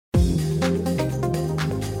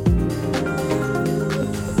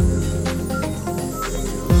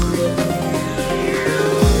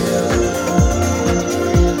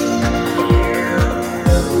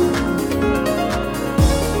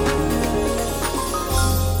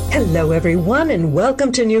Hello, everyone, and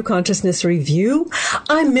welcome to New Consciousness Review.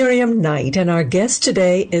 I'm Miriam Knight, and our guest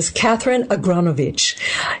today is Katherine Agranovich.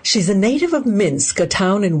 She's a native of Minsk, a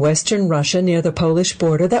town in western Russia near the Polish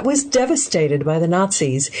border that was devastated by the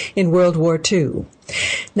Nazis in World War II.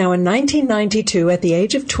 Now, in 1992, at the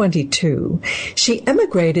age of 22, she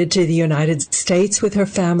emigrated to the United States with her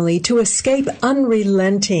family to escape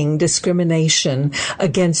unrelenting discrimination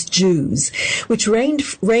against Jews, which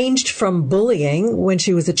ranged from bullying when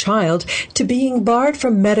she was a child to being barred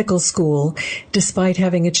from medical school despite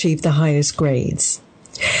having achieved the highest grades.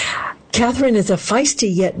 Katherine is a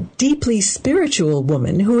feisty yet deeply spiritual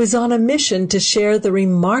woman who is on a mission to share the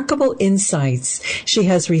remarkable insights she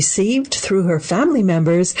has received through her family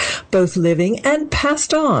members, both living and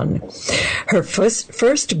passed on. Her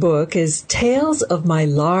first book is Tales of My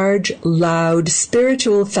Large, Loud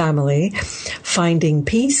Spiritual Family, Finding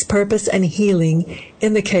Peace, Purpose, and Healing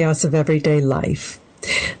in the Chaos of Everyday Life.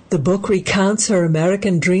 The book recounts her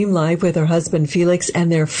American dream life with her husband Felix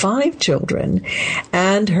and their 5 children,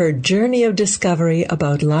 and her journey of discovery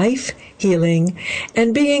about life, healing,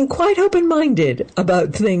 and being quite open-minded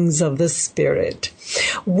about things of the spirit.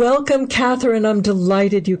 Welcome, Katherine. I'm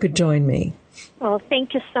delighted you could join me. Well,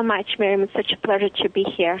 thank you so much, Miriam. It's such a pleasure to be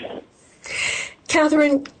here.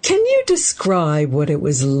 Katherine, can you describe what it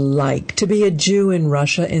was like to be a Jew in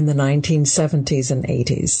Russia in the 1970s and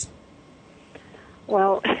 80s?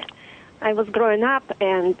 Well, I was growing up,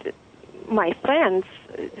 and my friends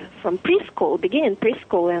from beginning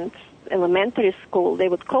preschool and elementary school, they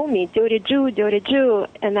would call me dirty Jew,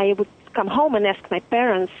 and I would come home and ask my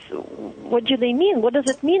parents, what do they mean? What does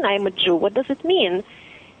it mean I'm a Jew? What does it mean?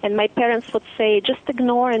 And my parents would say, just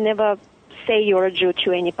ignore and never say you're a Jew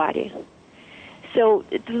to anybody. So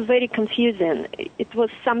it was very confusing. It was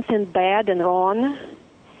something bad and wrong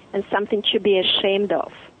and something to be ashamed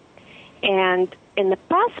of. And in the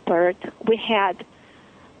passport, we had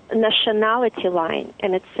a nationality line,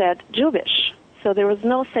 and it said Jewish. So there was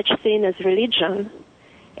no such thing as religion.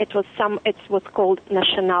 It was called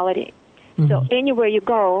nationality. Mm-hmm. So anywhere you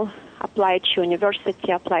go, apply to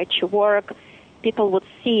university, apply to work, people would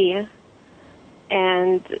see,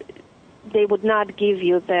 and they would not give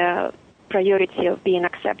you the priority of being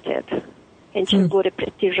accepted into good,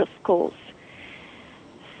 prestigious schools.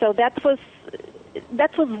 So that was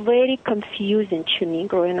very confusing to me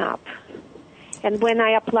growing up. And when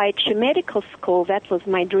I applied to medical school, that was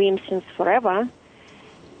my dream since forever.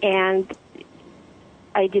 And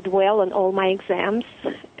I did well on all my exams.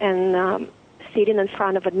 And sitting in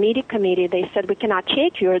front of a admitting committee, they said, we cannot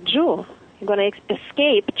take you, you're a Jew. You're going to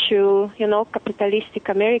escape to, capitalistic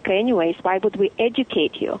America anyways. Why would we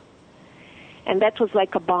educate you? And that was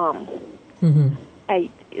like a bomb. Mm-hmm. I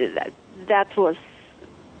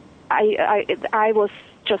was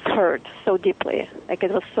just hurt so deeply. Like,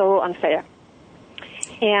 it was so unfair.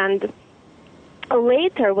 And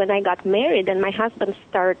later, when I got married and my husband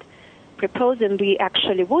started proposing we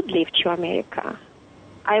actually would leave to America,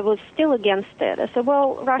 I was still against it. I said,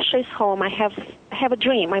 well, Russia is home. I have a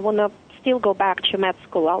dream. I want to still go back to med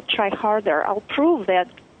school. I'll try harder. I'll prove that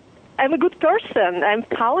I'm a good person. I'm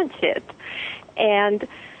talented. And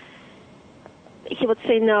he would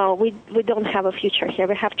say, no, we don't have a future here.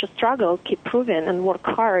 We have to struggle, keep proving, and work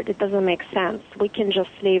hard. It doesn't make sense. We can just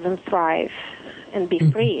live and thrive and be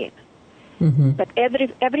free. Mm-hmm. But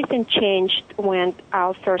everything changed when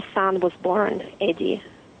our first son was born, Eddie.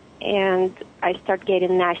 And I started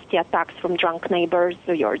getting nasty attacks from drunk neighbors.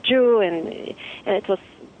 So you're a Jew, and it was,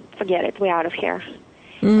 forget it, we're out of here.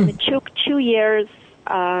 And it took 2 years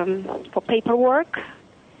for paperwork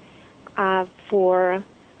for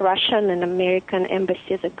Russian and American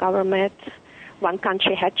embassies and government. One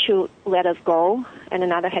country had to let us go, and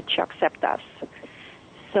another had to accept us.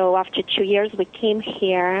 So after 2 years, we came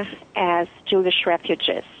here as Jewish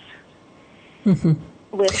refugees. Mm-hmm.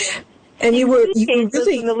 And you were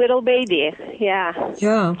really a little baby, yeah.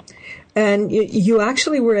 Yeah, and you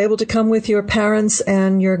actually were able to come with your parents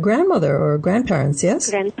and your grandmother or grandparents, yes?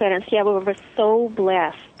 Grandparents, yeah. We were so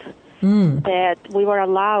blessed that we were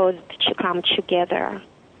allowed to come together.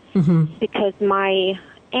 Mm-hmm. Because my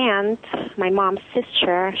aunt, my mom's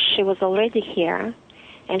sister, she was already here,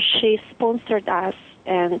 and she sponsored us,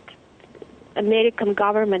 and American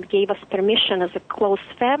government gave us permission as a close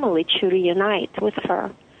family to reunite with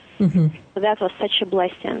her. Mm-hmm. So that was such a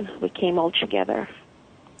blessing. We came all together.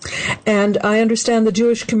 And I understand the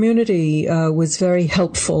Jewish community was very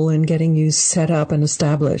helpful in getting you set up and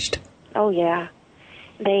established. Oh, yeah.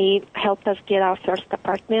 They helped us get our first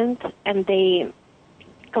apartment, and they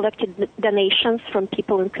collected donations from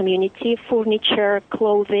people in the community, furniture,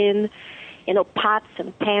 clothing, pots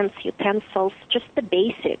and pans, utensils, just the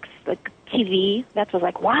basics, like TV. That was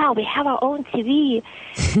like, wow, we have our own TV.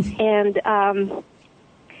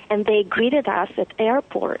 And they greeted us at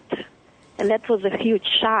airport. And that was a huge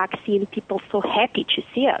shock, seeing people so happy to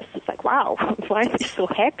see us. It's like, wow, why are they so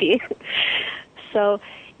happy? So,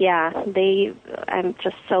 yeah, I'm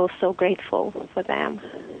just so grateful for them.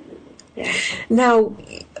 Yeah. Now,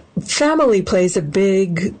 family plays a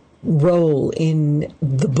big role in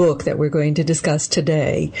the book that we're going to discuss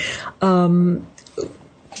today. Tell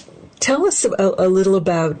us a little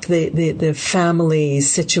about the family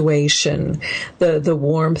situation, the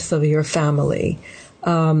warmth of your family.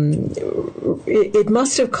 It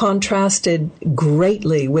must have contrasted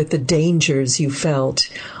greatly with the dangers you felt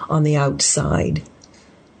on the outside.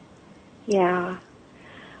 Yeah.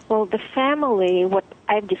 Well, the family, what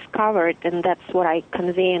I've discovered, and that's what I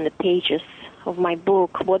convey in the pages of my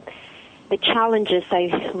book, what the challenges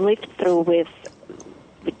I lived through with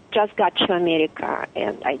just got to America,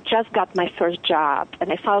 and I just got my first job,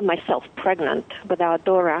 and I found myself pregnant with our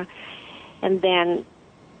Dora, and then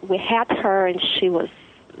we had her, and she was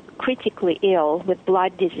critically ill with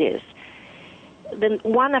blood disease. Then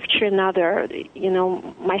one after another,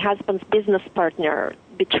 my husband's business partner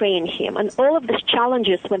betraying him, and all of these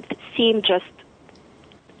challenges when it seemed just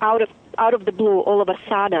out of the blue all of a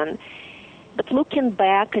sudden. But looking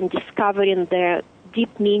back and discovering the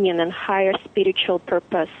deep meaning and higher spiritual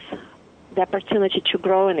purpose, the opportunity to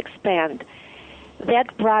grow and expand,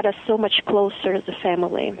 that brought us so much closer as a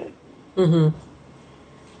family. Mm-hmm.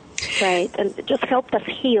 Right, and it just helped us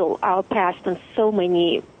heal our past on so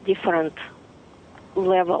many different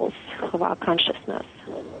levels of our consciousness.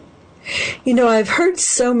 I've heard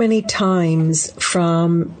so many times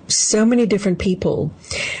from so many different people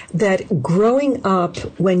that growing up,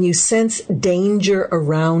 when you sense danger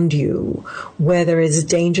around you, whether it's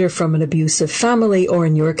danger from an abusive family, or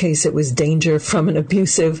in your case, it was danger from an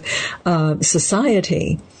abusive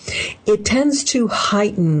society, it tends to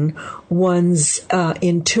heighten one's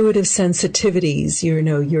intuitive sensitivities.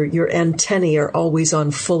 Your antennae are always on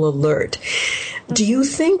full alert. Do you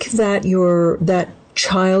think that that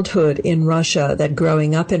childhood in Russia, that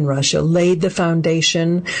growing up in Russia, laid the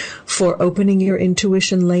foundation for opening your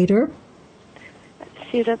intuition later?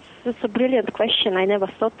 See, that's a brilliant question. I never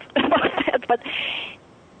thought about that. But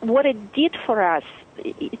what it did for us,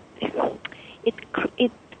 it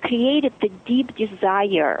created the deep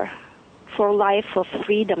desire for a life of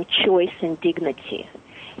freedom, choice, and dignity.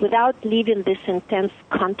 Without living this intense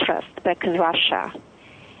contrast back in Russia,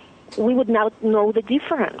 we would not know the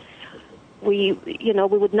difference. We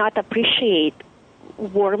would not appreciate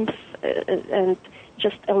warmth and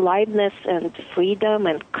just aliveness and freedom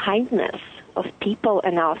and kindness of people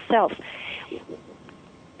and ourselves.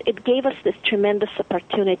 It gave us this tremendous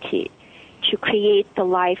opportunity to create the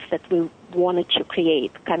life that we wanted to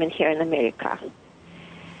create coming here in America.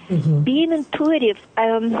 Mm-hmm. Being intuitive,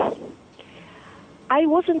 I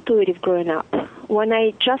was intuitive growing up. When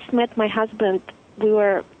I just met my husband, we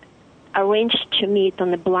were arranged to meet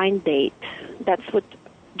on a blind date. That's what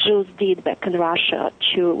Jews did back in Russia,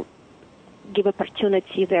 to give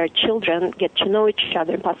opportunity their children get to know each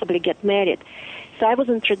other and possibly get married. So I was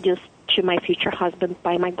introduced to my future husband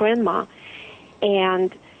by my grandma.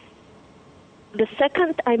 And the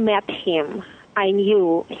second I met him, I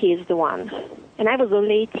knew he's the one. And I was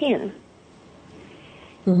only 18.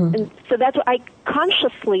 Mm-hmm. And so that's why I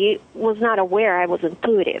consciously was not aware I was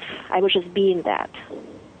intuitive. I was just being that.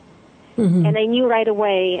 Mm-hmm. And I knew right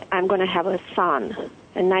away I'm going to have a son.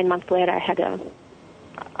 And 9 months later, I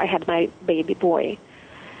had my baby boy.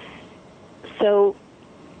 So,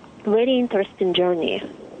 very interesting journey.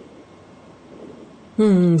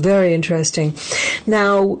 Very interesting.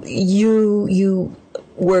 Now, you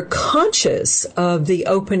were conscious of the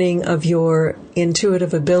opening of your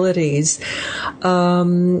intuitive abilities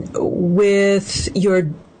with your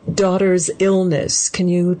daughter's illness. Can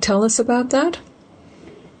you tell us about that?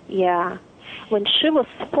 Yeah. When she was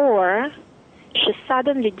 4, she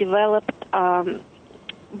suddenly developed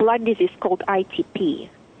blood disease called ITP.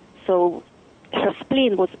 So her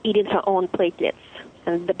spleen was eating her own platelets,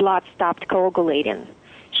 and the blood stopped coagulating.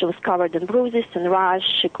 She was covered in bruises and rash.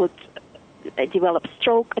 She could develop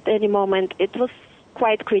stroke at any moment. It was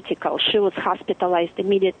quite critical. She was hospitalized,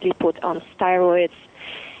 immediately put on steroids,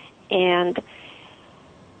 and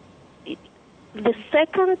the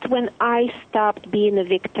second when I stopped being a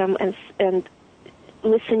victim and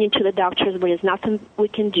listening to the doctors, there is nothing we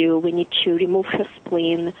can do, we need to remove her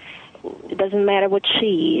spleen, it doesn't matter what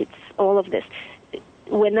she eats, all of this.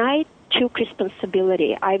 When I took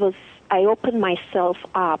responsibility, I opened myself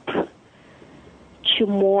up to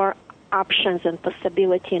more options and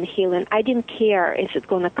possibility in healing. I didn't care if it's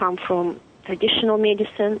going to come from traditional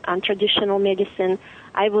medicine, untraditional medicine.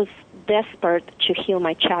 I was desperate to heal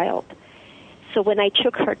my child. So when I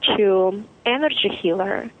took her to energy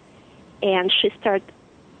healer, and she started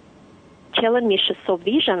telling me she saw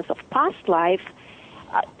visions of past life,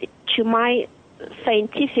 to my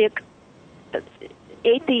scientific,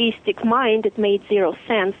 atheistic mind, it made zero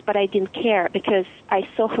sense, but I didn't care because I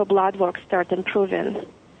saw her blood work start improving.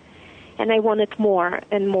 And I wanted more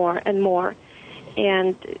and more and more.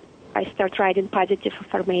 And I start writing positive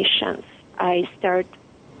affirmations. I start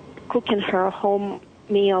cooking her home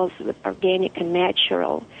meals with organic and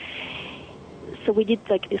natural. So we did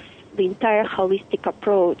like this, the entire holistic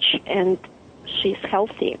approach, and she's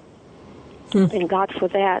healthy. Thank God for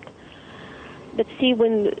that. But see,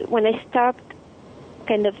 when I stopped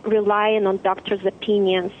kind of relying on doctors'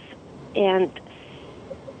 opinions and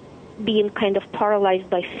being kind of paralyzed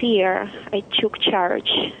by fear, I took charge,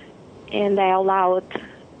 and I allowed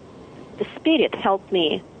the Spirit help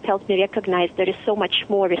me recognize there is so much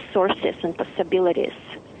more resources and possibilities.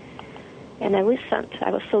 And I listened.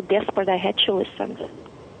 I was so desperate I had to listen.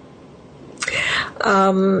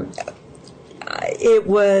 It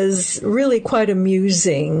was really quite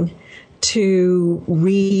amusing to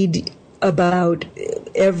read about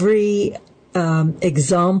every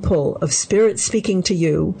example of Spirit speaking to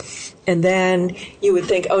you, and then you would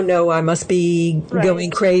think, oh no, I must be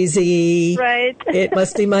going crazy. Right. It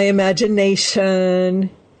must be my imagination.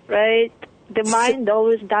 Right. The mind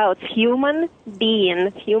always doubts. Human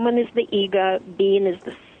being. Human is the ego. Being is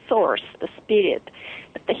the source, the Spirit.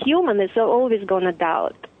 But the human is always going to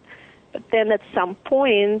doubt. But then at some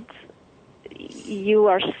point, you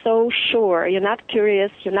are so sure. You're not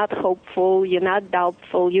curious. You're not hopeful. You're not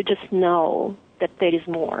doubtful. You just know that there is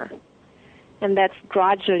more. And that's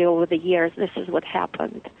gradually over the years, this is what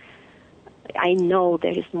happened. I know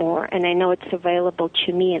there is more, and I know it's available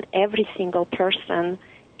to me and every single person,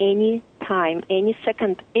 any time, any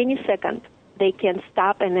second, they can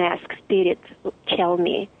stop and ask, Spirit, tell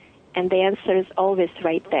me. And the answer is always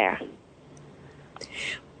right there.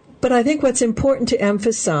 But I think what's important to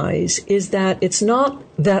emphasize is that it's not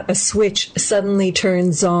that a switch suddenly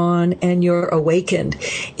turns on and you're awakened.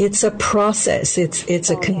 It's a process. It's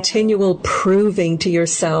a continual proving to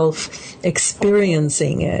yourself,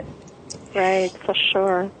 experiencing it. Right, for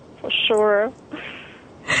sure.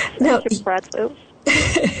 Now,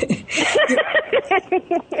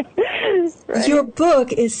 your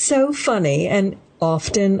book is so funny and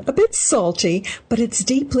often a bit salty, but it's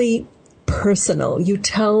deeply personal. You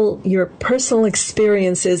tell your personal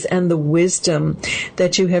experiences and the wisdom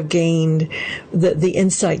that you have gained, the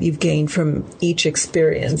insight you've gained from each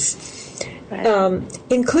experience,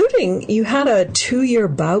 including you had a 2-year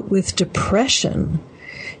bout with depression.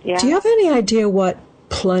 Yeah. Do you have any idea what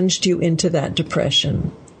plunged you into that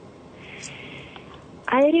depression?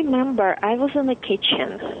 I remember I was in the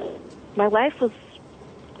kitchen. My life was,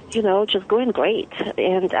 just going great.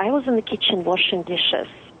 And I was in the kitchen washing dishes.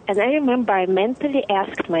 And I remember I mentally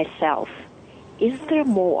asked myself, is there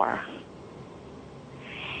more?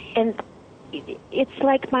 And it's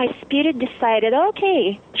like my spirit decided,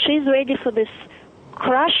 okay, she's ready for this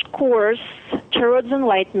crash course towards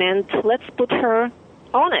enlightenment. Let's put her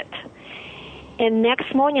on it. And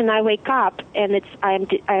next morning I wake up and I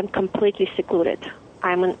am completely secluded.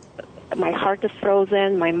 My heart is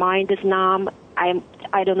frozen. My mind is numb.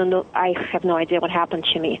 I don't know. I have no idea what happened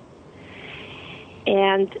to me.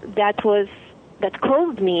 And that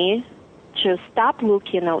caused me to stop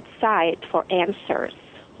looking outside for answers,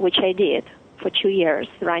 which I did for 2 years,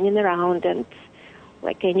 running around and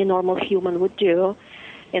like any normal human would do,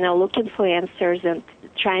 looking for answers and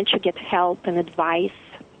trying to get help and advice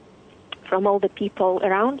from all the people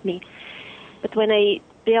around me. But when I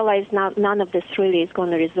realized none of this really is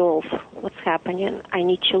going to resolve what's happening, I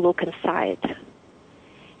need to look inside.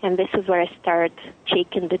 And this is where I start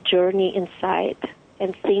taking the journey inside,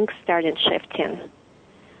 and things started shifting.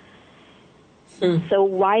 So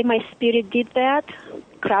why my spirit did that?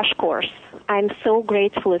 Crash course. I'm so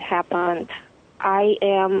grateful it happened. I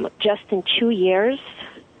am, just in 2 years,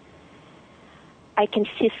 I can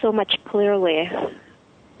see so much clearly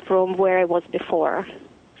from where I was before.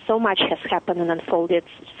 So much has happened and unfolded.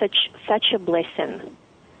 Such a blessing.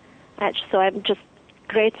 So I'm just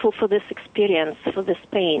grateful for this experience, for this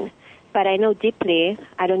pain. But I know deeply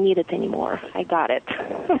I don't need it anymore. I got it.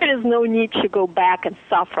 There is no need to go back and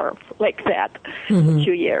suffer like that for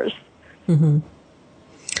 2 years. Mm-hmm.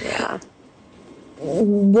 Yeah.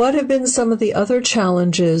 What have been some of the other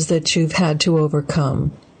challenges that you've had to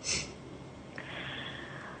overcome?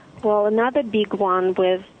 Well, another big one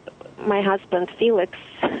with my husband Felix,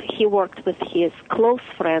 he worked with his close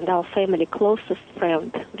friend, our family closest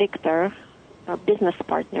friend, Victor, a business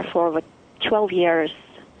partner, for over 12 years.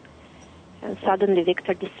 And suddenly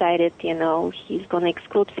Victor decided, he's going to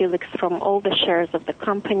exclude Felix from all the shares of the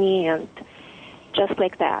company, and just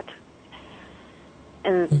like that.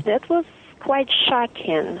 And that was quite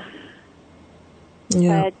shocking.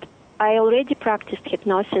 Yeah. But I already practiced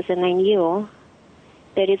hypnosis, and I knew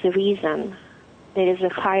there is a reason. There is a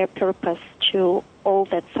higher purpose to all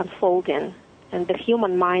that's unfolding. And the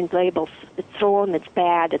human mind labels it's wrong, it's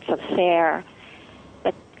bad, it's unfair.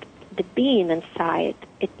 But the being inside,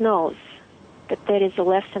 it knows that there is a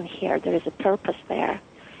lesson here, there is a purpose there.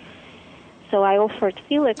 So I offered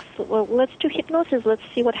Felix, well, let's do hypnosis, let's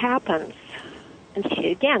see what happens. And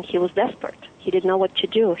he was desperate. He didn't know what to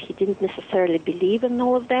do. He didn't necessarily believe in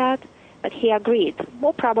all of that, but he agreed.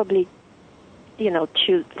 More probably,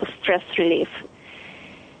 for stress relief.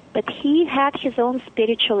 But he had his own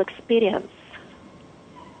spiritual experience,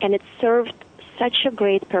 and it served such a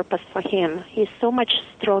great purpose for him. He's so much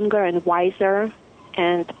stronger and wiser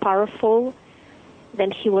and powerful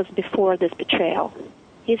than he was before this betrayal.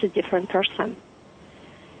 He's a different person.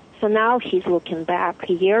 So now he's looking back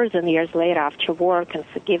years and years later after work and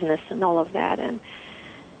forgiveness and all of that, and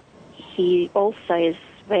he also is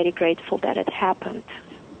very grateful that it happened.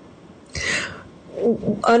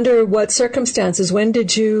 Under what circumstances? When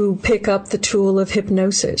did you pick up the tool of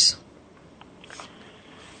hypnosis?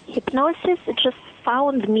 Hypnosis, it just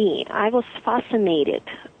found me. I was fascinated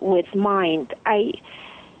with mind. I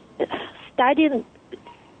studied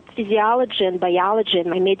physiology and biology in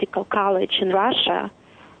my medical college in Russia.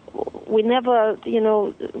 We never,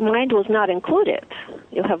 mind was not included.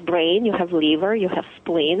 You have brain, you have liver, you have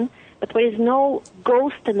spleen, but there is no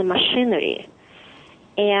ghost in the machinery.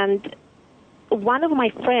 And one of my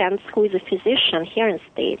friends, who is a physician here in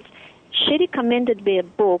States, she recommended me a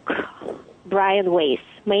book, Brian Weiss,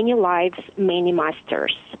 Many Lives, Many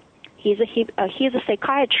Masters. He's a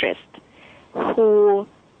psychiatrist who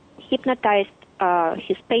hypnotized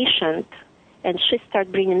his patient, and she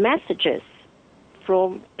started bringing messages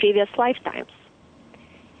from previous lifetimes.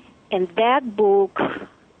 And that book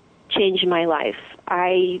changed my life.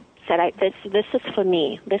 I said, this is for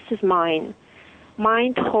me. This is mine.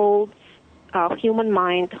 Human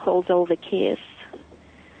mind holds all the keys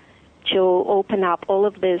to open up all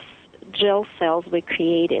of these gel cells we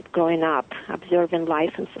created growing up, observing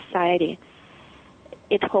life and society.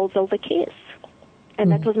 It holds all the keys.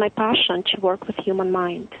 And that was my passion, to work with human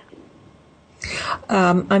mind.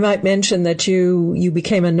 I might mention that you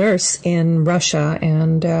became a nurse in Russia,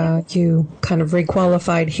 and you kind of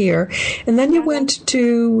requalified here. And then you went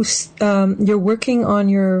to, you're working on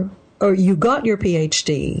you got your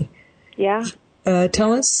PhD. Yeah.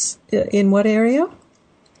 Tell us, in what area?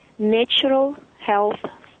 Natural Health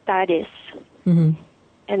Studies. Mm-hmm.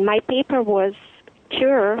 And my paper was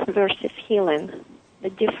cure versus healing, the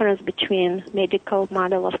difference between medical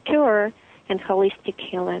model of cure and holistic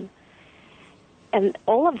healing. And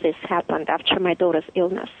all of this happened after my daughter's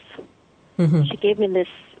illness. Mm-hmm. She gave me this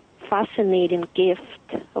fascinating gift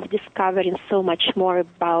of discovering so much more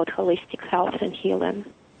about holistic health and healing.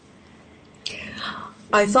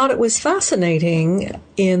 I thought it was fascinating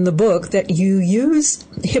in the book that you use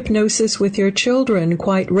hypnosis with your children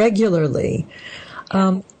quite regularly.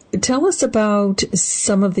 Tell us about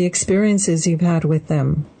some of the experiences you've had with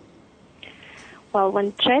them. Well,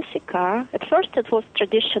 when Jessica, at first it was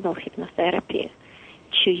traditional hypnotherapy,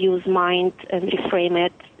 to use mind and reframe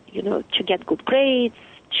it, to get good grades,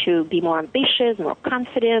 to be more ambitious, more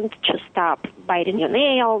confident, to stop biting your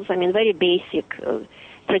nails. Very basic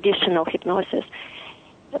traditional hypnosis.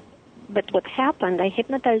 But what happened, I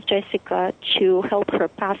hypnotized Jessica to help her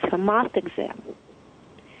pass her math exam.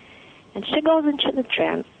 And she goes into the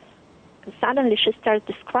trance, and suddenly she starts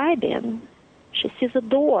describing, she sees a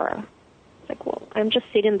door. It's like, well, I'm just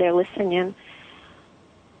sitting there listening.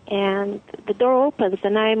 And the door opens,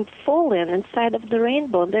 and I'm falling inside of the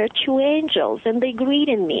rainbow. There are two angels, and they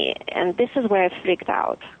greeted me. And this is where I freaked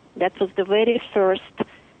out. That was the very first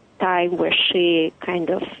time where she kind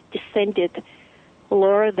of descended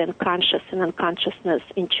lower than conscious and unconsciousness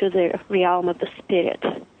into the realm of the spirit.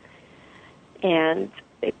 And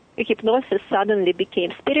hypnosis suddenly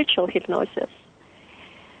became spiritual hypnosis.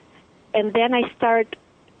 And then I started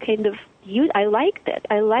I liked it.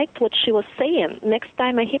 I liked what she was saying. Next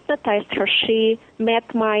time I hypnotized her, she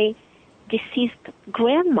met my deceased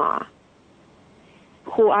grandma,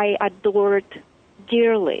 who I adored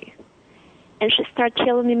dearly. And she started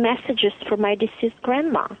telling me messages from my deceased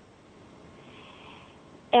grandma.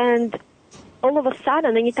 And all of a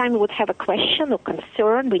sudden, anytime we would have a question or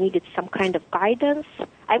concern, we needed some kind of guidance,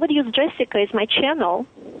 I would use Jessica as my channel.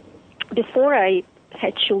 Before I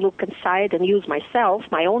had to look inside and use myself,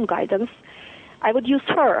 my own guidance, I would use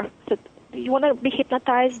her. So, you want to be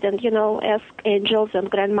hypnotized and, ask angels and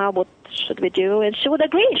grandma what should we do? And she would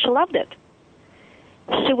agree. She loved it.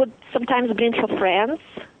 She would sometimes bring her friends,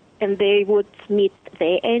 and they would meet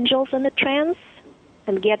their angels in the trance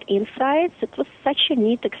and get insights. It was such a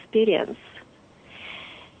neat experience.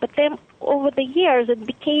 But then over the years, it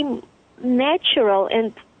became natural,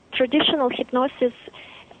 and traditional hypnosis,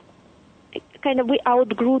 we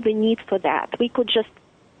outgrew the need for that. We could just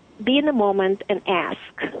be in the moment and ask.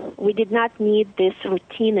 We did not need this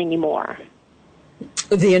routine anymore.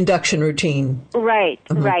 The induction routine. Right,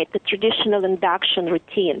 right. The traditional induction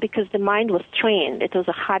routine, because the mind was trained. It was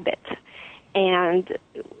a habit. And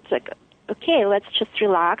it's like, okay, let's just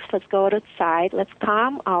relax. Let's go outside. Let's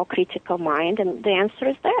calm our critical mind. And the answer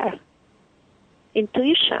is there.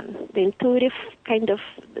 Intuition, the intuitive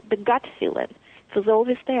the gut feeling. It was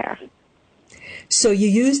always there. So you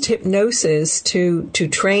used hypnosis to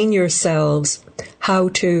train yourselves how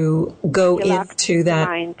to go Relax into that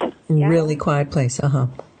mind. really quiet place.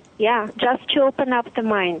 Yeah, just to open up the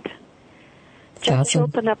mind. Just to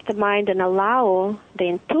open up the mind and allow the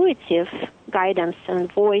intuitive guidance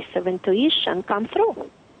and voice of intuition come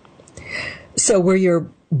through. So were your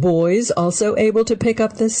boys also able to pick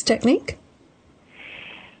up this technique?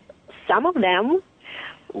 Some of them.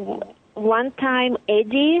 One time,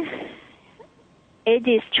 Eddie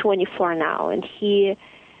is 24 now, and he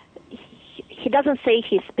doesn't say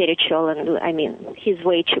he's spiritual, and he's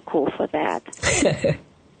way too cool for that.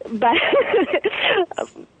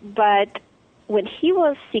 but when he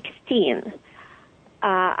was 16,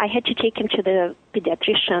 I had to take him to the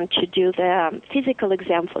pediatrician to do the physical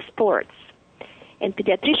exam for sports, and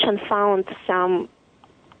pediatrician found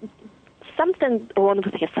something wrong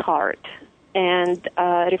with his heart and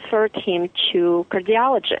referred him to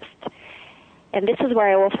cardiologist. And this is where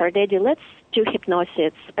I offered, Eddie, let's do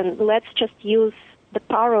hypnosis, and let's just use the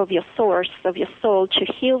power of your source, of your soul, to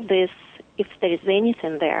heal this, if there is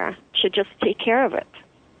anything there, to just take care of it.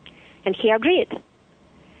 And he agreed.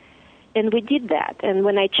 And we did that. And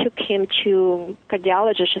when I took him to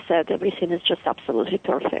cardiologist, she said, everything is just absolutely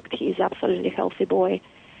perfect. He's absolutely healthy boy.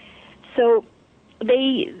 So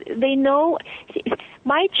they know.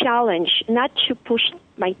 My challenge, not to push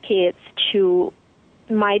my kids to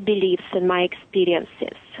my beliefs and my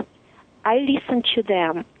experiences. I listen to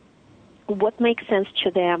them, what makes sense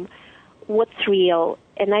to them, what's real,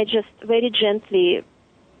 and I just very gently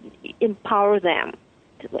empower them.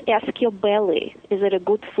 Ask your belly, is it a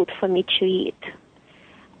good food for me to eat?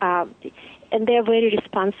 And they're very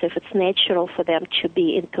responsive. It's natural for them to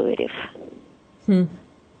be intuitive.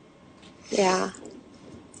 Yeah.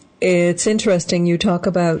 It's interesting you talk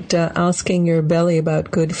about asking your belly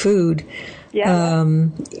about good food. Yeah.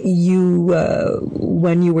 When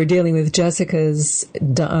you were dealing with Jessica's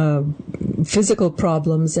physical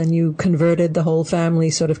problems and you converted the whole family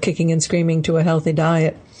sort of kicking and screaming to a healthy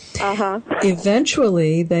diet,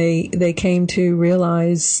 eventually they came to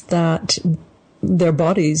realize that their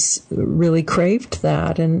bodies really craved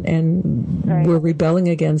that and were rebelling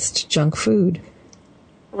against junk food.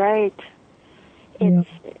 Right.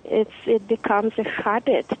 It becomes a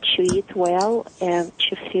habit to eat well and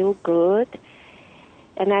to feel good.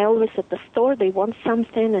 And I always at the store, they want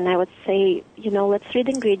something, and I would say, let's read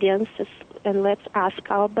ingredients and let's ask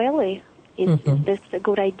our belly, is this a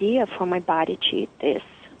good idea for my body to eat this?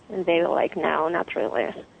 And they were like, no, not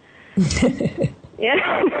really.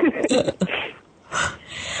 Yeah.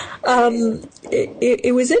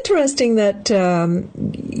 It was interesting that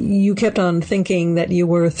you kept on thinking that you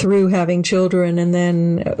were through having children, and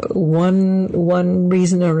then one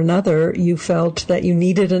reason or another, you felt that you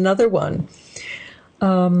needed another one.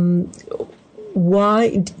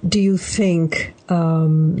 Why do you think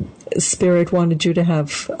Spirit wanted you to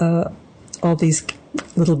have all these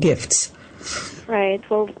little gifts? Right.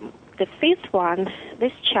 Well, the fifth one,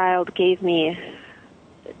 this child gave me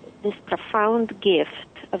this profound gift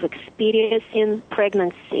of experiencing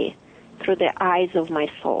pregnancy through the eyes of my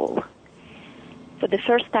soul. For the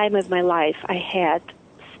first time of my life, I had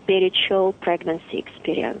spiritual pregnancy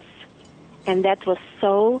experience. And that was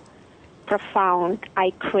so profound.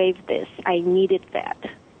 I craved this. I needed that.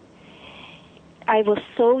 I was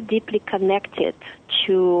so deeply connected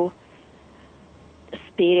to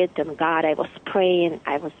Spirit and God. I was praying.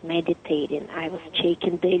 I was meditating. I was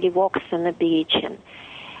taking daily walks on the beach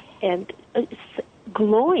and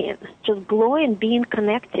glowing, just glowing, being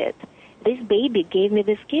connected. This baby gave me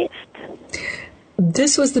this gift.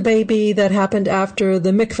 This was the baby that happened after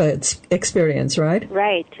the mikveh experience, right?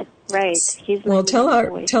 Right. Well, tell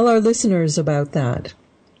our listeners about that.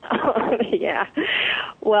 Yeah.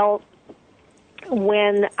 Well,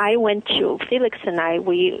 when I went to, Felix and I,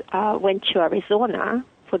 we went to Arizona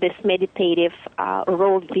for this meditative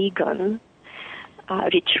raw vegan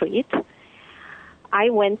retreat.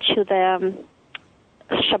 I went to the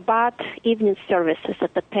Shabbat evening services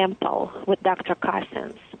at the temple with Dr.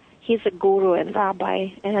 Cousins. He's a guru and rabbi,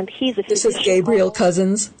 and he's a This is Gabriel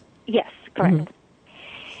Cousins? Yes, correct. Mm-hmm.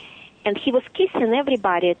 And he was kissing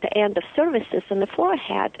everybody at the end of services on the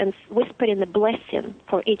forehead and whispering a blessing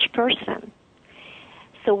for each person.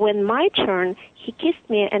 So when my turn, he kissed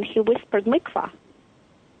me and he whispered mikvah.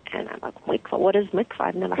 And I'm like, mikvah? What is mikvah?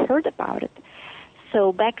 I've never heard about it.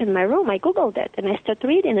 So back in my room, I Googled it and I started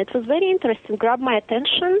reading. It was very interesting, grabbed my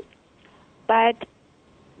attention, but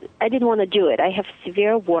I didn't want to do it. I have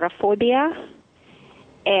severe water phobia,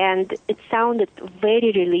 and it sounded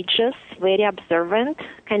very religious, very observant,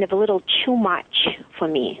 kind of a little too much for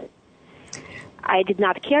me. I did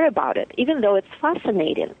not care about it, even though it's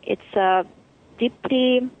fascinating. It's a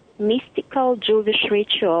deeply mystical Jewish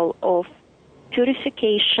ritual of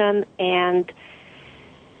purification and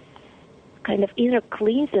kind of inner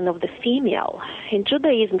cleansing of the female. In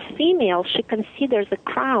Judaism, female, she considers a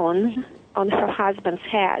crown on her husband's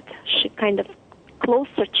head. She kind of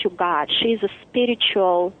closer to God. She is a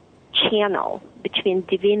spiritual channel between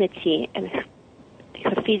divinity and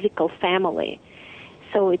her physical family.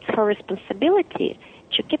 So it's her responsibility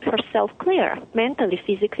to keep herself clear, mentally,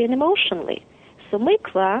 physically, and emotionally. So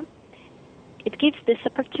mikvah, it gives this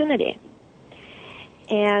opportunity.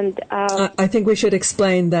 And I think we should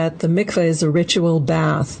explain that the mikveh is a ritual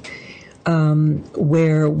bath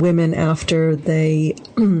where women, after they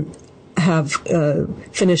have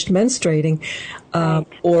finished menstruating, right.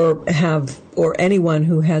 or anyone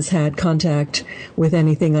who has had contact with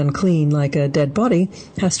anything unclean, like a dead body,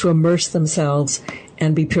 has to immerse themselves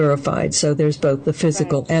and be purified. So there's both the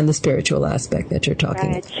physical and the spiritual aspect that you're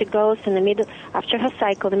talking about. She goes in the middle, after her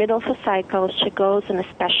cycle, the middle of her cycle, she goes in a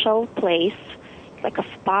special place, like a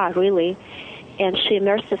spa, really, and she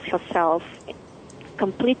immerses herself,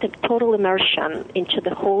 complete and total immersion into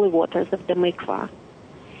the holy waters of the mikvah.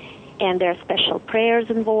 And there are special prayers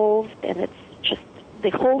involved, and it's just, the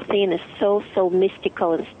whole thing is so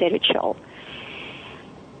mystical and spiritual.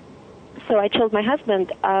 So I told my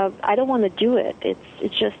husband, I don't want to do it.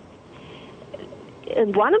 It's just,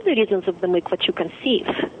 and one of the reasons of the mikvah to conceive.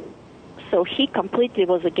 So he completely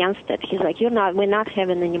was against it. He's like, we're not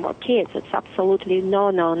having any more kids. It's absolutely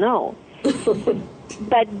no.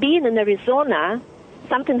 But being in Arizona,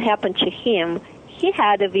 something happened to him. He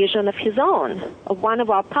had a vision of his own, of one of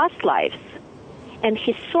our past lives. And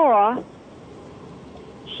he saw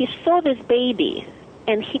this baby,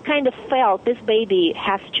 and he kind of felt this baby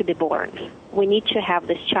has to be born. We need to have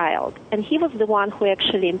this child. And he was the one who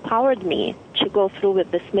actually empowered me to go through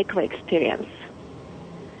with this mikvah experience.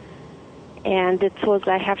 And it was,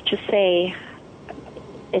 I have to say,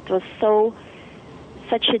 it was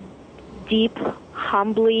such a deep,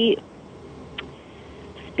 humbly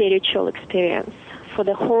spiritual experience. For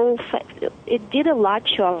the whole, it did a lot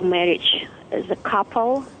to our marriage as a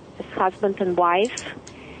couple, as husband and wife.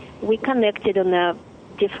 We connected on a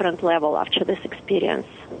different level after this experience,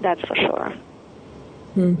 that's for sure.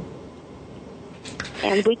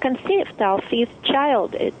 And we conceived our fifth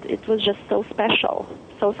child. It was just so special,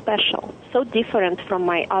 so different from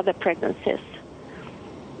my other pregnancies.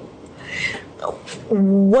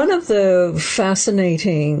 One of the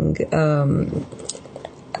fascinating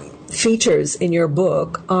features in your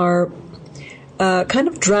book are kind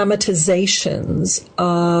of dramatizations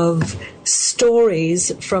of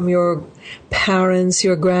stories from your parents,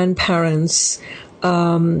 your grandparents,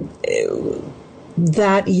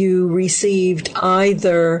 that you received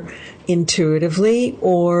either intuitively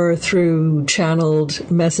or through channeled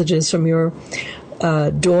messages from your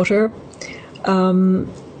daughter.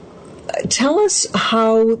 Tell us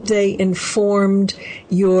how they informed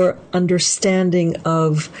your understanding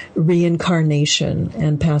of reincarnation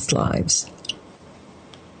and past lives.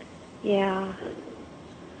 Yeah.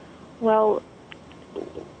 Well,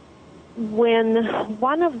 when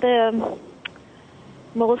one of the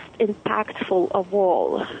most impactful of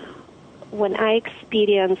all, when I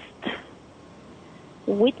experienced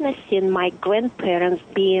witnessing my grandparents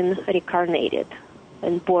being reincarnated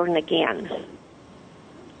and born again.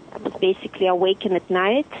 I was basically awakened at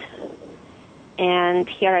night, and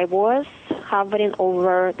here I was hovering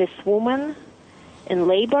over this woman in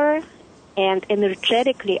labor and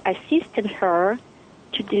energetically assisting her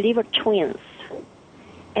to deliver twins.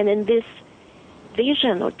 And in this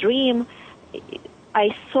vision or dream,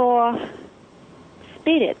 I saw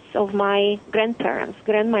spirits of my grandparents,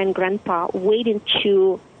 grandma and grandpa, waiting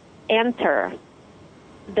to enter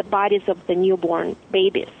the bodies of the newborn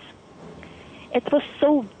babies. It was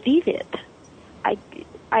so vivid.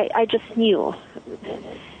 I just knew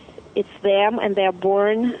it's them, and they're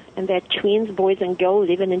born, and they're twins, boys and girls,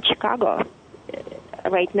 living in Chicago.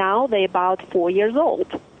 Right now, they're about 4 years old.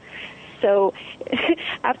 So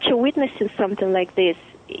after witnessing something like this,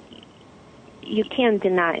 you can't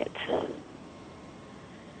deny it.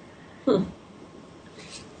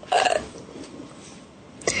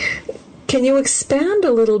 Can you expand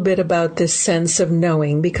a little bit about this sense of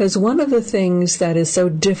knowing? Because one of the things that is so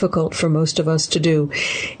difficult for most of us to do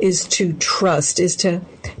is to trust, is to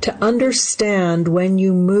understand when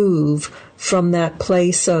you move from that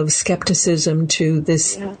place of skepticism to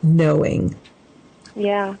this knowing.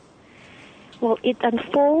 Yeah. Well, it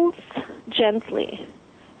unfolds gently.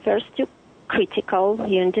 First you're critical,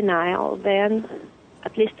 you're in denial. Then,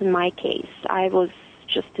 at least in my case, I was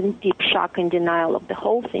just in deep shock and denial of the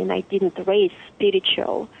whole thing. I didn't raise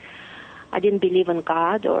spiritual. I didn't believe in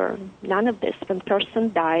God or none of this. When a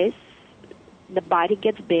person dies, the body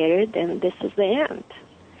gets buried, and this is the end.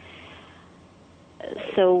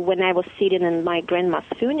 So when I was sitting in my grandma's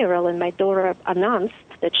funeral and my daughter announced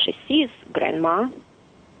that she sees grandma,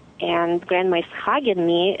 and grandma is hugging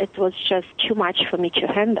me, it was just too much for me to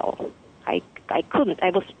handle. I couldn't.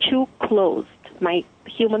 I was too closed. My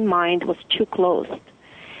human mind was too closed.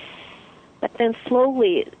 But then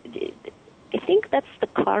slowly, I think that's the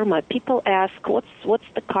karma. People ask, what's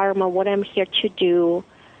the karma, what I'm here to do?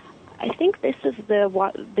 I think this is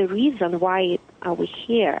the reason why are we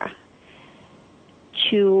here,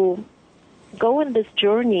 to go on this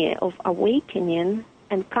journey of awakening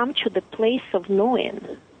and come to the place of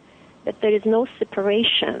knowing that there is no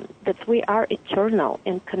separation, that we are eternal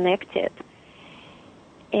and connected.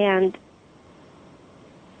 And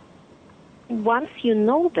once you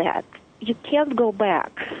know that, you can't go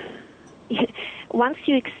back. Once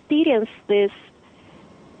you experience these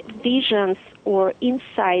visions or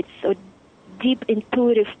insights or deep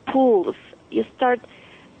intuitive pulls, you start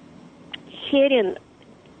hearing.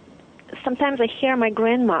 Sometimes I hear my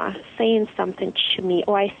grandma saying something to me,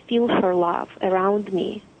 or I feel her love around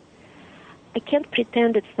me. I can't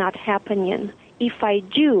pretend it's not happening. If I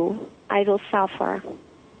do, I will suffer.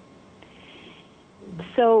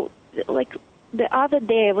 So, like, the other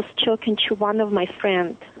day I was talking to one of my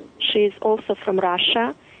friends. She's also from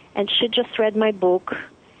Russia, and she just read my book.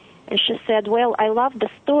 And she said, well, I love the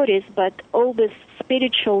stories, but all this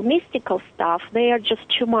spiritual, mystical stuff, they are just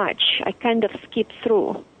too much. I kind of skip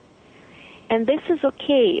through. And this is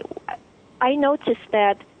okay. I noticed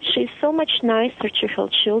that she's so much nicer to her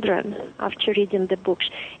children after reading the books.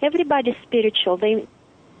 Everybody's spiritual.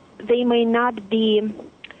 They may not be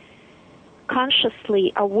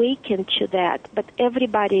consciously awakened to that, but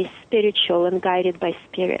everybody is spiritual and guided by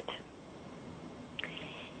spirit.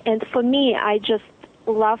 And for me, I just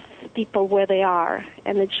love people where they are,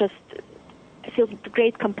 and I feel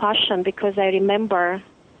great compassion because I remember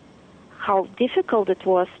how difficult it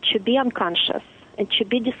was to be unconscious and to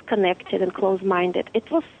be disconnected and closed-minded.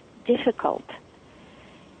 It was difficult.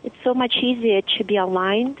 It's so much easier to be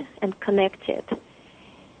aligned and connected.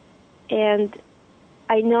 And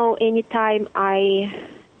I know anytime I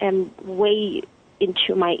am way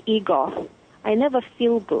into my ego, I never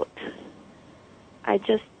feel good.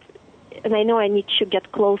 And I know I need to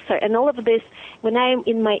get closer. And all of this, when I'm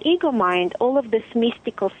in my ego mind, all of these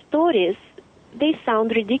mystical stories, they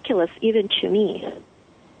sound ridiculous even to me.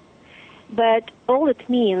 But all it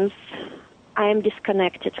means, I am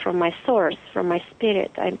disconnected from my source, from my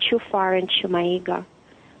spirit. I'm too far into my ego.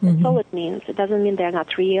 That's all it means. It doesn't mean they're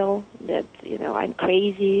not real, that, I'm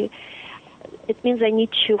crazy. It means I need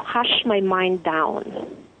to hush my mind down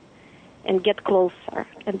and get closer.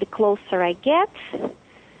 And the closer I get,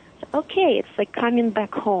 okay, it's like coming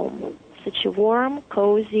back home. Such a warm,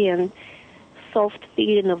 cozy, and soft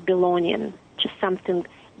feeling of belonging to something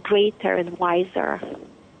greater and wiser.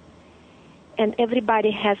 And everybody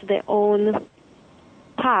has their own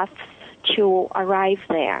paths to arrive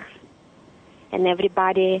there. And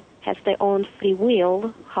everybody has their own free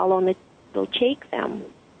will, how long it will take them,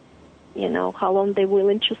 how long they're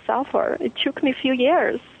willing to suffer. It took me a few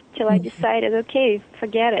years till I decided, okay,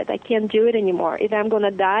 forget it. I can't do it anymore. Either I'm going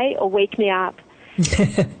to die or wake me up.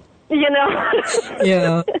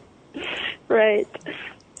 Yeah. Right.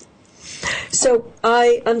 So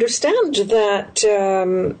I understand that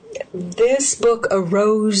this book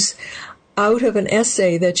arose out of an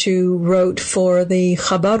essay that you wrote for the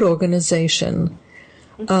Chabad organization.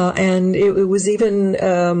 and it was even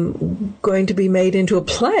going to be made into a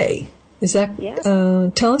play. Is that? Yeah.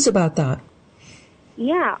 Tell us about that.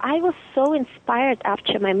 Yeah, I was so inspired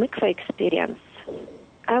after my mikvah experience.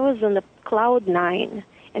 I was on the cloud 9,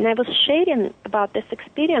 and I was sharing about this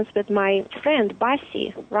experience with my friend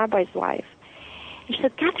Basi, Rabbi's wife. And she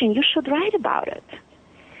said, Katherine, you should write about it.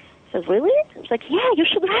 I said, really? She's like, yeah, you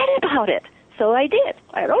should write about it. So I did.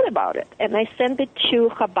 I wrote about it. And I sent it to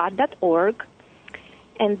Chabad.org,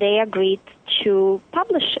 and they agreed to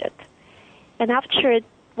publish it. And after it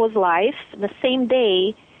was live, the same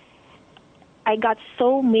day, I got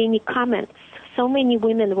so many comments. So many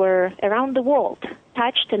women were around the world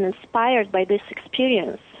touched and inspired by this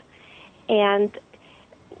experience. And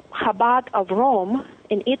Chabad of Rome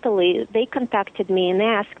in Italy, they contacted me and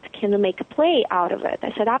asked, can you make a play out of it?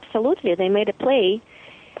 I said, absolutely. They made a play.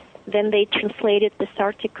 Then they translated this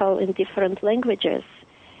article in different languages.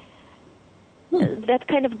 That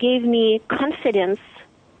kind of gave me confidence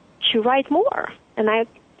to write more. And I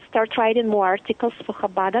started writing more articles for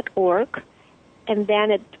Chabad.org. And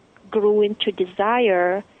then it grew into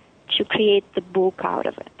desire to create the book out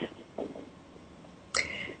of it.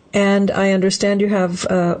 And I understand you have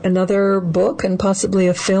another book and possibly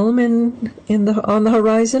a film on the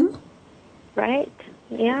horizon? Right.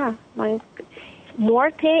 Yeah.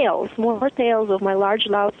 More tales of my large,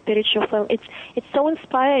 loud spiritual film. It's so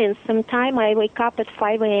inspiring. Sometimes I wake up at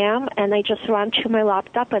 5 a.m. and I just run to my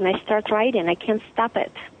laptop and I start writing. I can't stop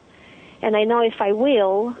it. And I know if I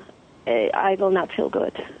will, I will not feel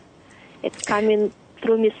good. It's coming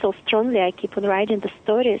through me so strongly. I keep on writing the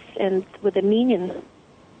stories and with a meaning,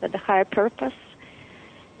 with a higher purpose.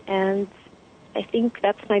 And I think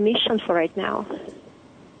that's my mission for right now.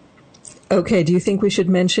 Okay, do you think we should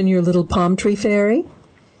mention your little palm tree fairy?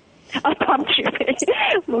 A palm tree fairy.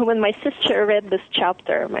 When my sister read this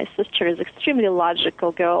chapter, my sister is extremely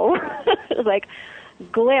logical girl. Like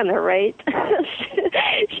Glenna, right?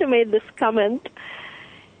 She made this comment.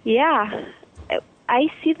 Yeah, I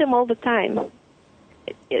see them all the time.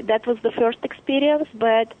 That was the first experience,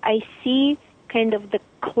 but I see kind of the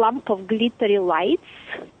clump of glittery lights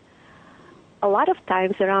a lot of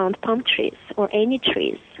times around palm trees or any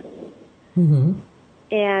trees. Mm-hmm.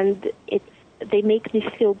 And they make me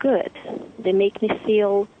feel good. They make me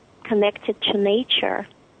feel connected to nature.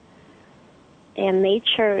 And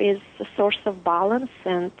nature is a source of balance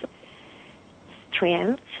and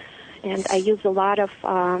strength. And I use a lot of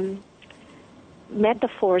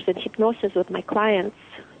metaphors and hypnosis with my clients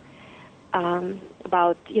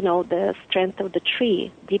about, the strength of the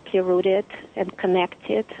tree, deeply rooted and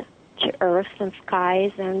connected to earth and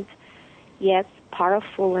skies, and yet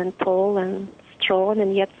powerful and tall and strong,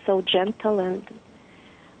 and yet so gentle and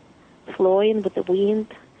flowing with the wind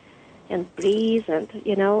and breeze. And,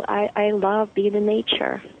 I love being in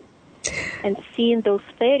nature. And seeing those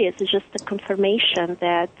fairies is just a confirmation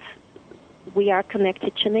that we are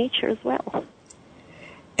connected to nature as well.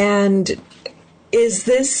 And is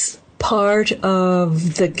this part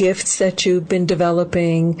of the gifts that you've been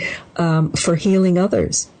developing for healing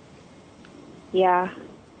others? Yeah,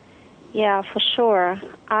 for sure.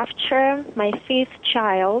 After my 5th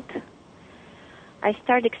child, I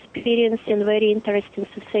started experiencing very interesting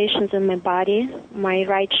sensations in my body. My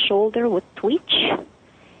right shoulder would twitch,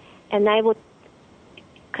 and I would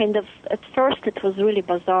at first it was really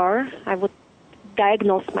bizarre. I would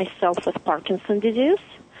diagnose myself with Parkinson's disease.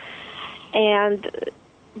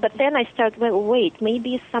 But then I started, wait,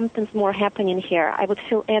 maybe something's more happening here. I would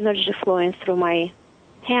feel energy flowing through my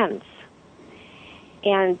hands.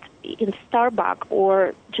 And in Starbucks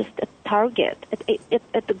or just at Target,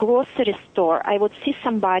 at the grocery store, I would see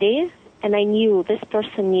somebody and I knew this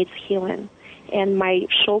person needs healing. And my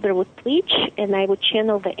shoulder would twitch and I would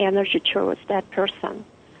channel the energy towards that person.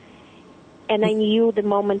 And I knew the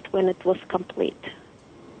moment when it was complete.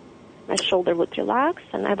 My shoulder would relax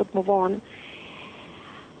and I would move on.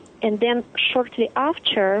 And then shortly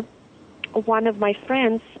after, one of my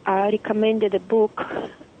friends recommended a book,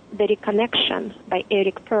 The Reconnection by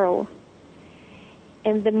Eric Pearl.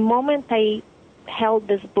 And the moment I held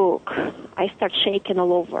this book, I started shaking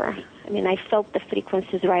all over. I felt the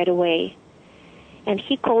frequencies right away. And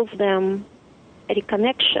he calls them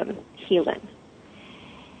reconnection healing.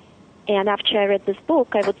 And after I read this book,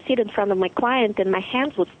 I would sit in front of my client and my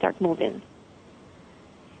hands would start moving.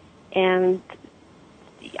 And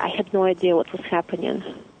I had no idea what was happening.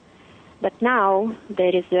 But now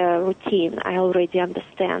there is a routine. I already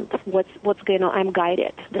understand what's going on. I'm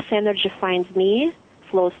guided. This energy finds me,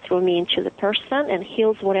 flows through me into the person, and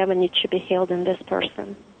heals whatever needs to be healed in this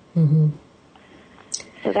person. Mm-hmm.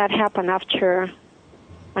 So that happened after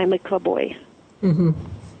my mikvah boy.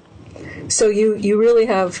 So you really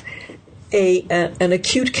have an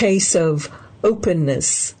acute case of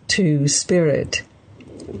openness to spirit.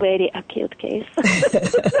 Very acute case.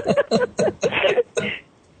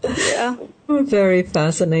 Yeah. Very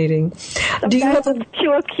fascinating. Sometimes Do you have it's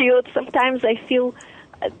too acute. Sometimes I feel,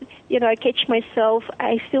 I catch myself,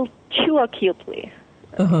 I feel too acutely.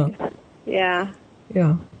 Yeah.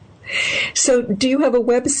 Yeah. So do you have a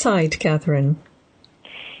website, Katherine?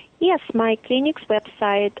 Yes, my clinic's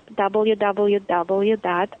website,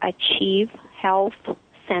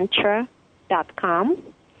 www.achievehealthcenter.com.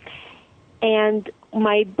 And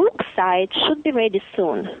my book site should be ready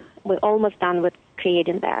soon. We're almost done with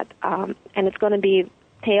creating that. And it's going to be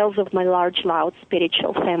Tales of My Large, Loud,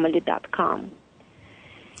 Spiritual Family.com.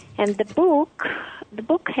 And the book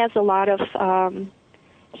has a lot of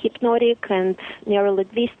hypnotic and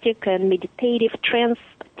neurolinguistic and meditative trance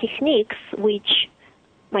techniques, which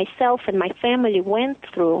myself and my family went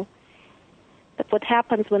through. But what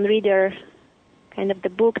happens when the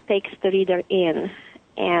book takes the reader in,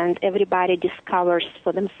 and everybody discovers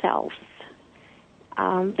for themselves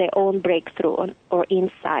their own breakthrough or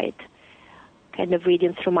insight, kind of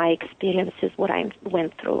reading through my experiences, what I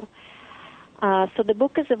went through. So the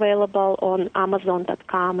book is available on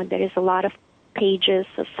Amazon.com, and there is a lot of pages,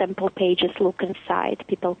 sample pages. Look inside.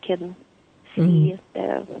 People can see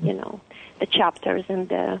the chapters and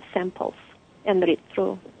the samples and read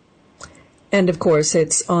through. And, of course,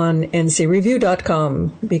 it's on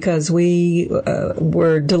ncreview.com because we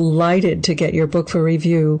were delighted to get your book for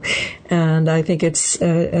review. And I think it's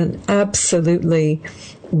an absolutely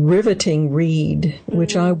riveting read,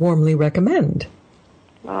 which I warmly recommend.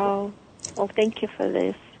 Oh, well, thank you for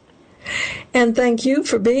this. And thank you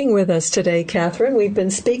for being with us today, Katherine. We've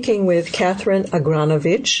been speaking with Katherine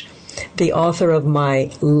Agranovich, the author of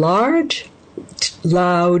My Large,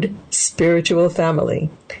 Loud Spiritual Family.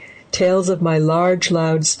 Tales of My Large,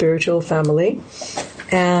 Loud Spiritual Family.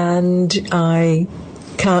 And I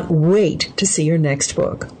can't wait to see your next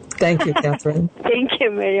book. Thank you, Katherine. Thank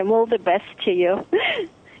you, Miriam. All the best to you.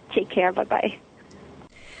 Take care. Bye-bye.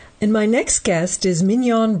 And my next guest is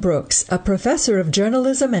Mignon Brooks, a professor of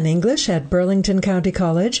journalism and English at Burlington County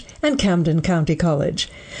College and Camden County College.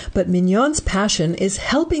 But Mignon's passion is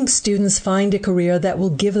helping students find a career that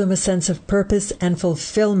will give them a sense of purpose and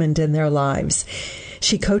fulfillment in their lives.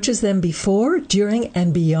 She coaches them before, during,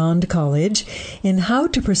 and beyond college in how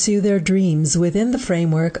to pursue their dreams within the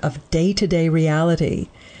framework of day-to-day reality.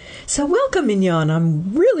 So welcome, Mignon.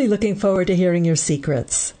 I'm really looking forward to hearing your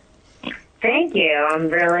secrets. Thank you. I'm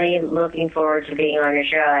really looking forward to being on your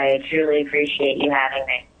show. I truly appreciate you having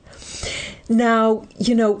me. Now,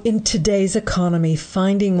 in today's economy,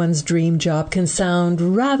 finding one's dream job can sound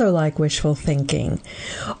rather like wishful thinking.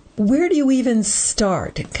 Where do you even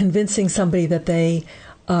start convincing somebody that they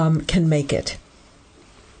can make it?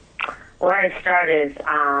 Where I start is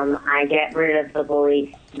I get rid of the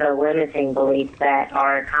belief, the limiting belief that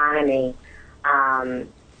our economy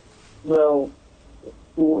will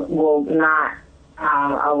not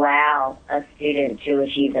allow a student to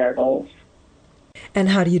achieve their goals. And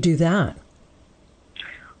how do you do that?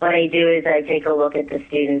 What I do is I take a look at the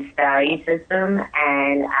student's value system,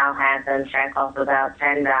 and I'll have them check off about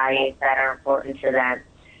 10 values that are important to them,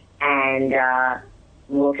 and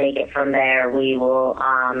we'll take it from there. We will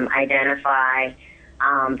identify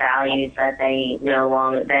values that no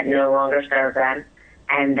longer serve them,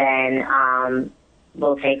 and then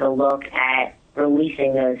we'll take a look at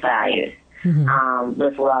releasing those values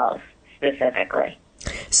with love specifically.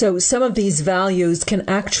 So some of these values can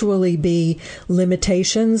actually be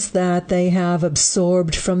limitations that they have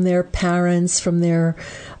absorbed from their parents, from their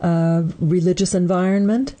religious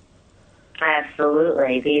environment?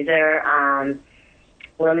 Absolutely. These are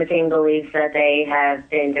limiting beliefs that they have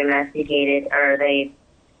been domesticated, or they,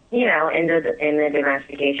 in the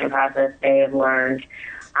domestication process, they have learned.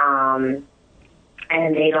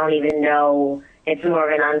 And they don't even know, it's more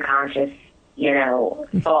of an unconscious,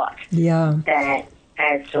 thought that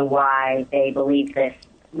as to why they believe this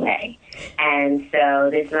way. And so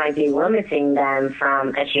this might be limiting them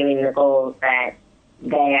from achieving the goals that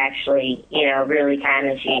they actually, really can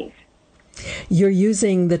achieve. You're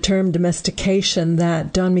using the term domestication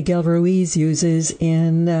that Don Miguel Ruiz uses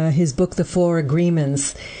in his book, The Four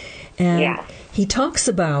Agreements. And he talks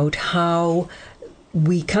about how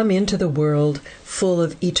we come into the world full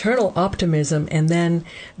of eternal optimism, and then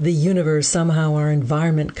the universe, somehow our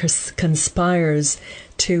environment conspires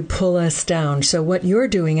to pull us down. So what you're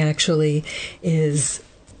doing actually is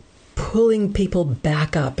pulling people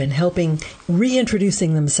back up and helping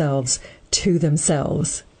reintroducing themselves to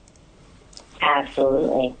themselves.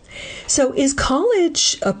 Absolutely. So is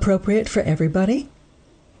college appropriate for everybody?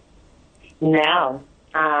 No.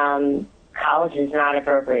 College is not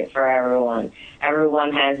appropriate for everyone.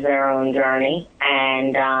 Everyone has their own journey.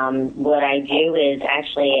 And what I do is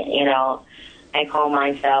actually, I call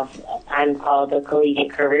myself, I'm called a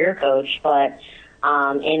collegiate career coach, but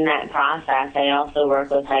in that process, I also work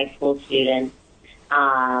with high school students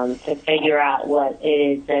to figure out what it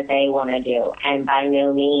is that they want to do. And by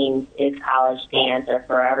no means is college the answer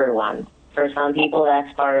for everyone. For some people,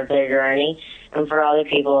 that's part of their journey, and for other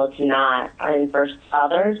people, it's not. And for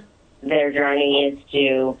others, their journey is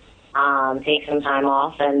to take some time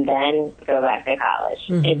off and then go back to college.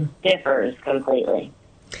 Mm-hmm. It differs completely.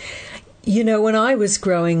 When I was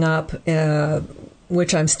growing up,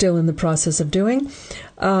 which I'm still in the process of doing,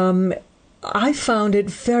 I found it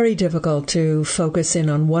very difficult to focus in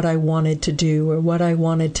on what I wanted to do or what I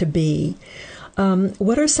wanted to be.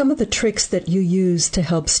 What are some of the tricks that you use to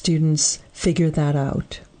help students figure that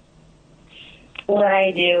out? What I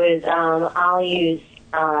do is I'll use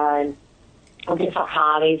different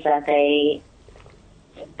hobbies that they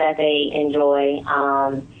enjoy.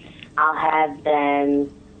 I'll have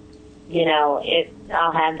them,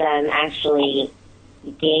 I'll have them actually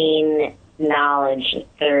gain knowledge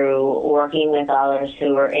through working with others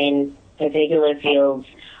who are in particular fields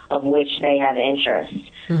of which they have interest.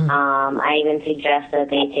 Mm-hmm. I even suggest that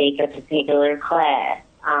they take a particular class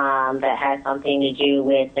that has something to do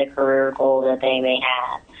with the career goal that they may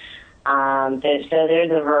have. So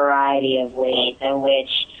there's a variety of ways in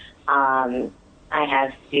which I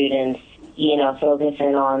have students,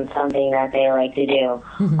 focusing on something that they like to do.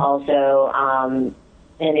 Mm-hmm. Also,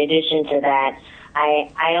 in addition to that,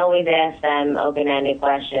 I always ask them open-ended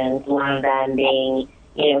questions, one of them being,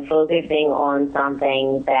 focusing on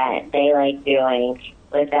something that they like doing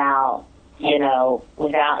without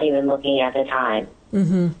even looking at the time.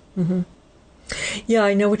 Mm-hmm. Mm-hmm. Yeah,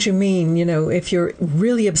 I know what you mean. If you're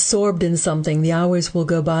really absorbed in something, the hours will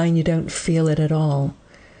go by and you don't feel it at all.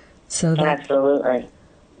 So absolutely.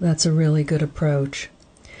 That's a really good approach.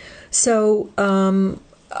 So,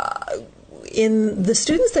 in the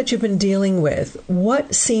students that you've been dealing with,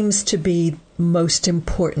 what seems to be most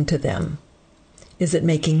important to them? Is it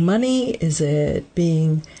making money? Is it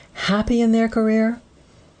being happy in their career?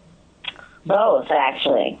 Both,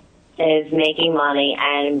 actually. Is making money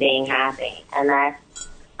and being happy. And that's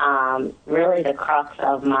really the crux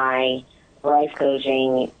of my life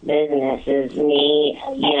coaching business is me,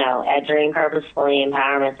 at Dream Purposefully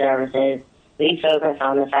Empowerment Services, we focus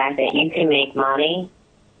on the fact that you can make money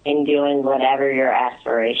in doing whatever your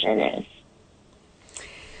aspiration is.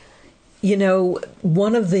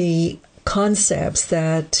 One of the concepts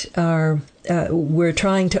that we're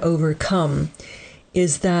trying to overcome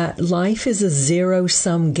is that life is a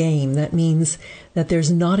zero-sum game. That means that there's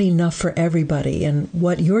not enough for everybody. And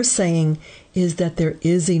what you're saying is that there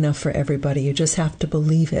is enough for everybody. You just have to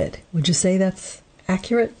believe it. Would you say that's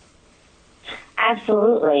accurate?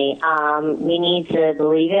 Absolutely. We need to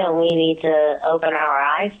believe it, and we need to open our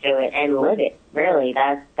eyes to it and live it. Really,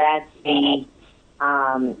 that's the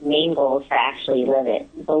main goal, is to actually live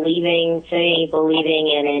it. Believing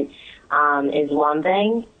in it is one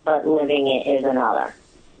thing, but living it is another.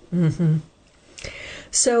 Mm-hmm.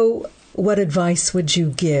 So, what advice would you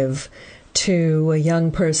give to a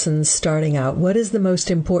young person starting out? What is the most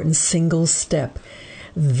important single step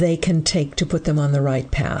they can take to put them on the right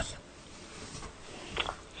path?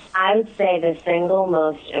 I would say the single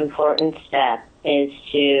most important step is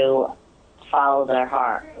to follow their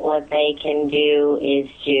heart. What they can do is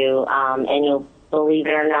to, and you'll believe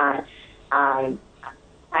it or not,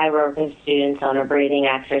 I work with students on a breathing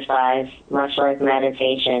exercise, much like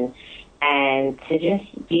meditation, and to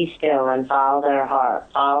just be still and follow their heart,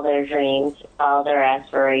 follow their dreams, follow their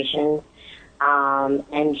aspirations,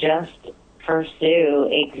 and just pursue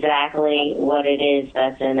exactly what it is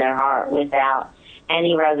that's in their heart without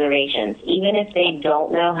any reservations. Even if they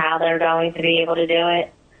don't know how they're going to be able to do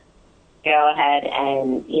it, go ahead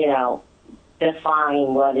and,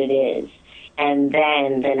 define what it is. And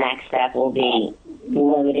then the next step will be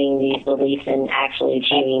limiting these beliefs and actually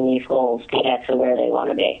achieving these goals to get to where they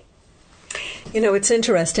want to be. It's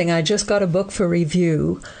interesting. I just got a book for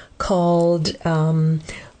review called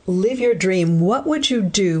Live Your Dream. What would you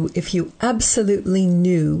do if you absolutely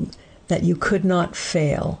knew that you could not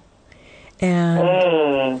fail?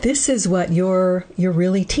 And this is what you're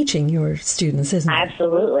really teaching your students, isn't it?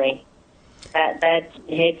 Absolutely. That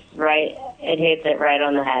hits right. It hits it right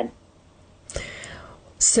on the head.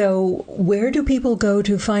 So where do people go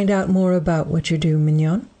to find out more about what you do,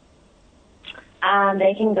 Mignon?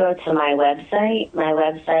 They can go to my website. My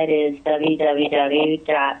website is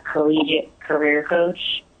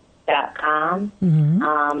www.collegiatecareercoach.com. Mm-hmm.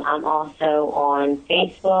 I'm also on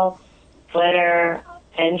Facebook, Twitter,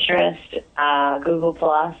 Pinterest, Google+.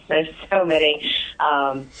 There's so many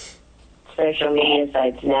social media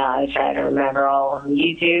sites now. I try to remember all of them.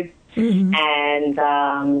 YouTube. Mm-hmm. And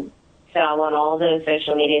so I'm on all those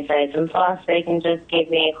social media sites. And plus, they can just give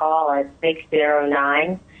me a call at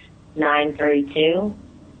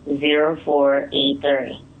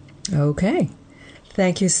 609-932-0483. Okay.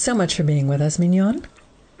 Thank you so much for being with us, Mignon.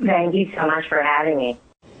 Thank you so much for having me.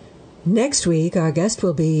 Next week, our guest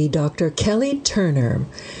will be Dr. Kelly Turner,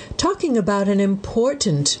 talking about an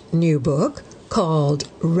important new book called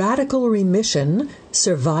Radical Remission,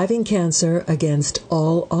 Surviving Cancer Against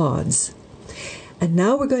All Odds. And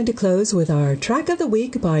now we're going to close with our track of the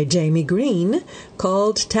week by Jamie Green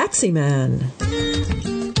called Taxi Man.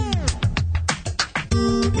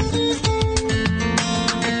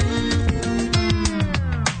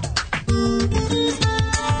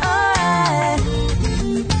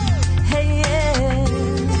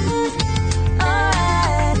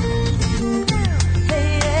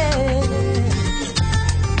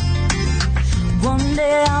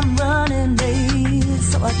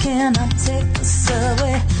 Cannot take the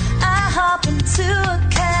subway. I hop into a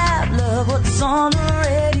cab, love what's on the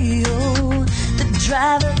radio. The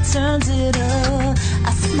driver turns it up.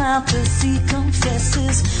 I smile 'cause he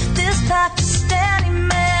confesses this Pakistani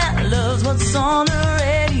man loves what's on the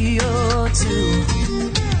radio too.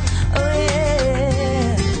 Oh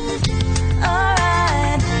yeah,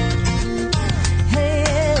 alright, hey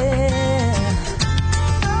yeah.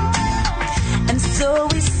 And so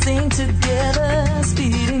we sing together,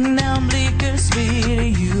 speeding down Bleecker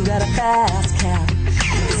Street. You got a fast cab,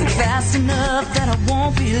 is it fast enough that I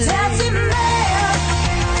won't be late? Taxi man,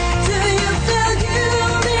 do you feel you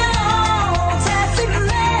belong? Taxi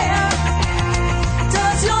man,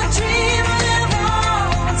 does your dream live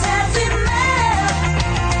on? Taxi man,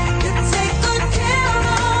 you take good care of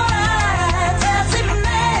all right. Taxi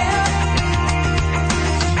man,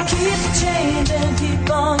 keep the change and keep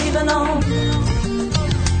on keeping on.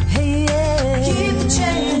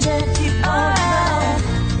 Change and keep on.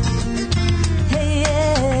 Hey,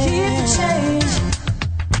 yeah. Keep the change.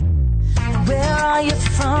 Where are you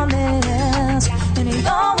from? They ask, and he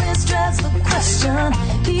always dreads the question.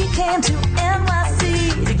 He came to NYC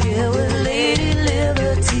to get with Lady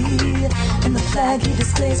Liberty, and the flag he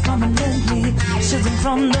displays prominently shows him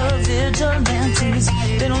from the vigilantes.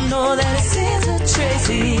 They don't know that he sees a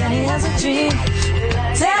Tracy and he has a dream.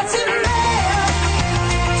 Taxi man,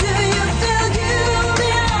 do you feel you?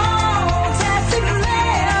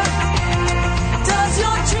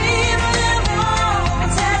 Your dream live on,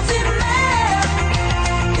 taxi man.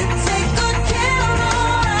 You take good care of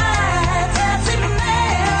all right, taxi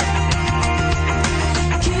man.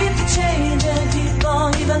 Keep the change and keep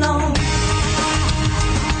on keeping on.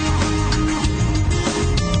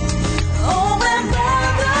 Oh, when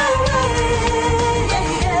round the way, yeah,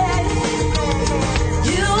 yeah.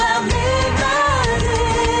 You have made my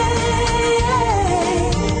day,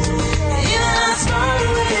 yeah. You have sprung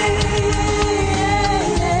away.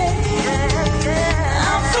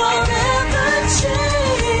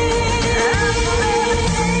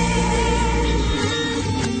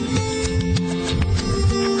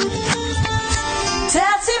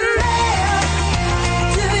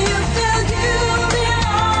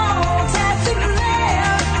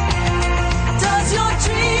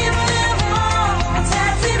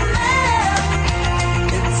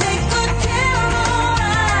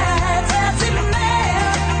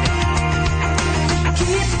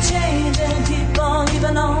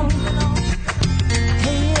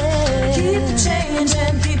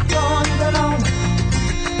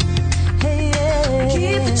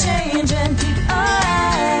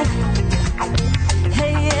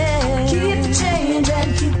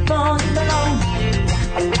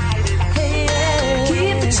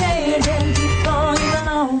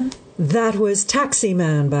 That was Taxi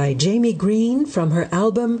Man by Jamie Green from her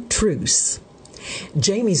album Truce.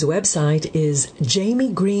 Jamie's website is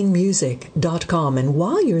jamiegreenmusic.com, and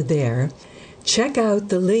while you're there, check out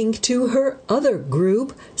the link to her other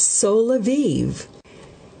group, Soul Aviv.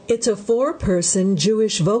 It's a 4-person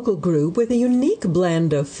Jewish vocal group with a unique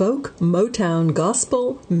blend of folk, Motown,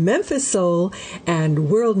 gospel, Memphis soul, and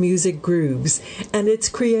world music grooves, and it's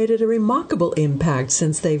created a remarkable impact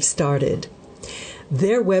since they've started.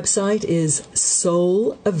 Their website is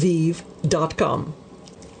soulaviv.com.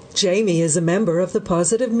 Jamie is a member of the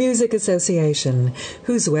Positive Music Association,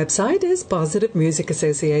 whose website is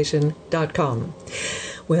positivemusicassociation.com.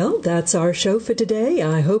 Well, that's our show for today.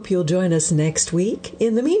 I hope you'll join us next week.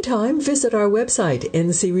 In the meantime, visit our website,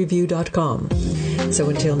 ncreview.com. So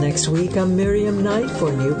until next week, I'm Miriam Knight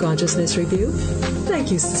for New Consciousness Review.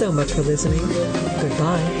 Thank you so much for listening.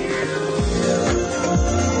 Goodbye.